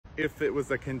if it was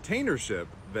a container ship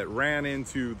that ran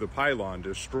into the pylon,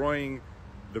 destroying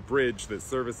the bridge that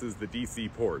services the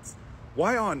DC ports,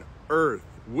 why on earth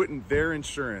wouldn't their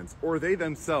insurance or they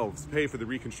themselves pay for the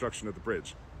reconstruction of the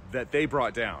bridge that they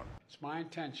brought down? It's my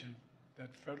intention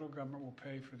that the federal government will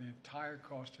pay for the entire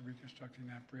cost of reconstructing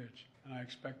that bridge, and I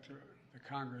expect the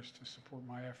Congress to support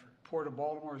my effort. Port of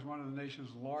Baltimore is one of the nation's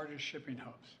largest shipping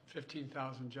hubs.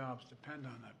 15,000 jobs depend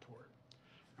on that port,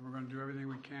 and we're going to do everything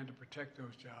we can to protect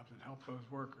those jobs and help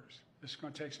those workers. This is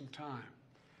going to take some time.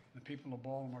 The people of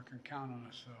Baltimore can count on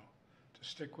us, though, to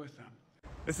stick with them.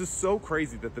 This is so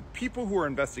crazy that the people who are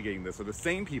investigating this are the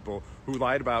same people who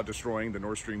lied about destroying the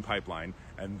Nord Stream pipeline,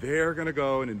 and they're going to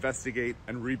go and investigate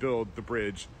and rebuild the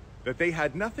bridge that they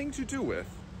had nothing to do with,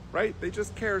 right? They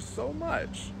just care so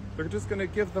much. They're just going to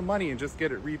give the money and just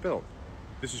get it rebuilt.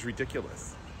 This is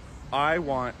ridiculous. I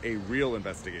want a real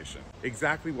investigation.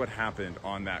 Exactly what happened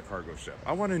on that cargo ship.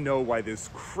 I want to know why this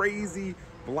crazy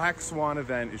black swan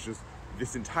event is just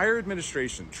this entire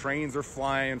administration. Trains are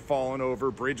flying, falling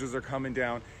over, bridges are coming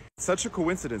down. It's such a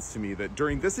coincidence to me that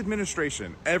during this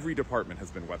administration, every department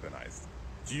has been weaponized.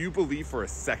 Do you believe for a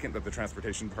second that the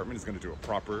Transportation Department is going to do a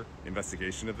proper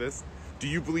investigation of this? Do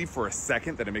you believe for a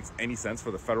second that it makes any sense for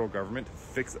the federal government to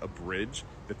fix a bridge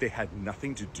that they had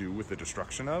nothing to do with the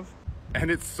destruction of?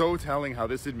 And it's so telling how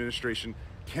this administration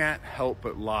can't help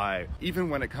but lie, even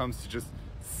when it comes to just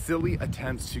silly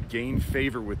attempts to gain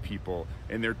favor with people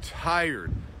and their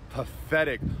tired,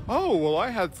 pathetic, oh, well, I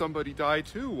had somebody die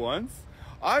too once.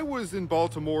 I was in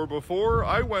Baltimore before.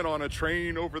 I went on a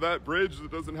train over that bridge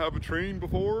that doesn't have a train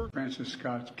before. Francis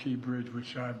Scott Key Bridge,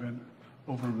 which I've been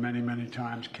over many, many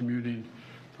times commuting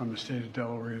from the state of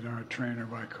Delaware either on a train or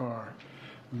by car.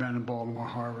 I've been in Baltimore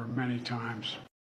Harbor many times.